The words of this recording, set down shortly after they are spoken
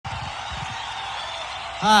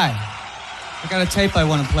Hi. I got a tape I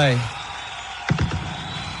want to play.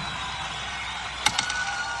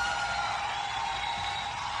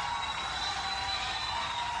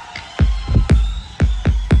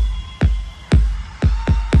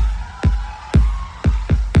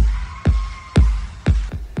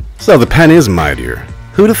 So the pen is mightier.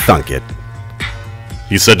 Who'd have thunk it?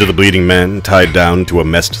 He said to the bleeding man, tied down to a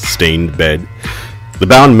mess-stained bed. The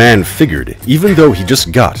bound man figured, even though he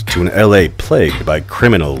just got to an LA plagued by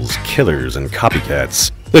criminals, killers, and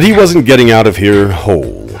copycats, that he wasn't getting out of here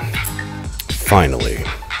whole. Finally.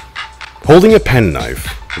 Holding a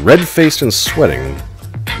penknife, red-faced and sweating,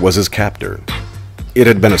 was his captor. It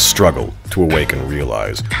had been a struggle to awake and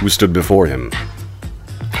realize who stood before him.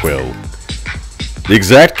 Quill. The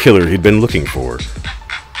exact killer he'd been looking for.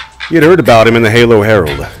 He had heard about him in the Halo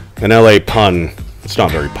Herald, an LA pun. It's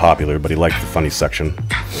not very popular, but he liked the funny section.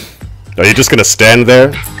 Are you just gonna stand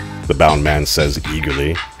there? The bound man says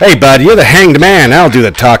eagerly. Hey bud, you're the hanged man, I'll do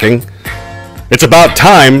the talking. It's about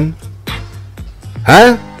time.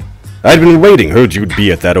 Huh? I'd been waiting, heard you'd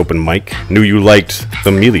be at that open mic, knew you liked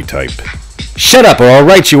the mealy type. Shut up or I'll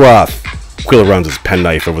write you off. Quill runs his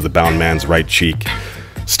penknife over the bound man's right cheek.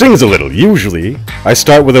 Stings a little, usually. I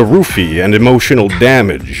start with a roofie and emotional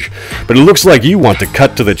damage, but it looks like you want to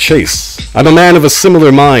cut to the chase. I'm a man of a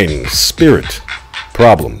similar mind, spirit,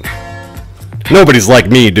 problem. Nobody's like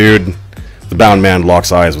me, dude. The bound man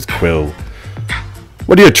locks eyes with Quill.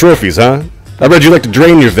 What are your trophies, huh? I read you like to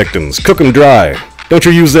drain your victims, cook them dry. Don't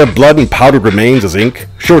you use their blood and powdered remains as ink?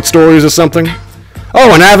 Short stories or something?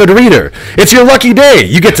 Oh, an avid reader! It's your lucky day!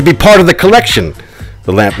 You get to be part of the collection!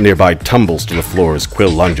 The lamp nearby tumbles to the floor as Quill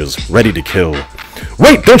lunges, ready to kill.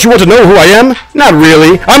 Wait, don't you want to know who I am? Not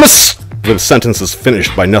really. I'm a The sentence is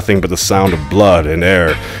finished by nothing but the sound of blood and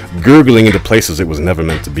air, gurgling into places it was never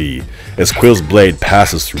meant to be, as Quill's blade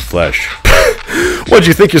passes through flesh. What'd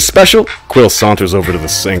you think you're special? Quill saunters over to the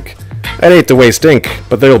sink. That ain't to waste ink,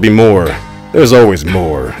 but there'll be more. There's always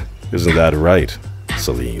more. Isn't that right,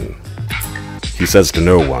 Celine? He says to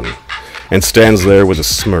no one, and stands there with a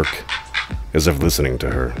smirk, as if listening to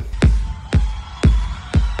her.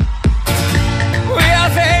 We are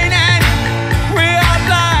vain and we are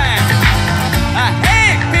blind. I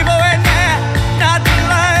hate people when they're not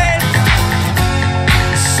blind.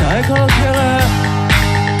 Psychoquiller,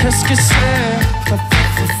 qu'est-ce que c'est?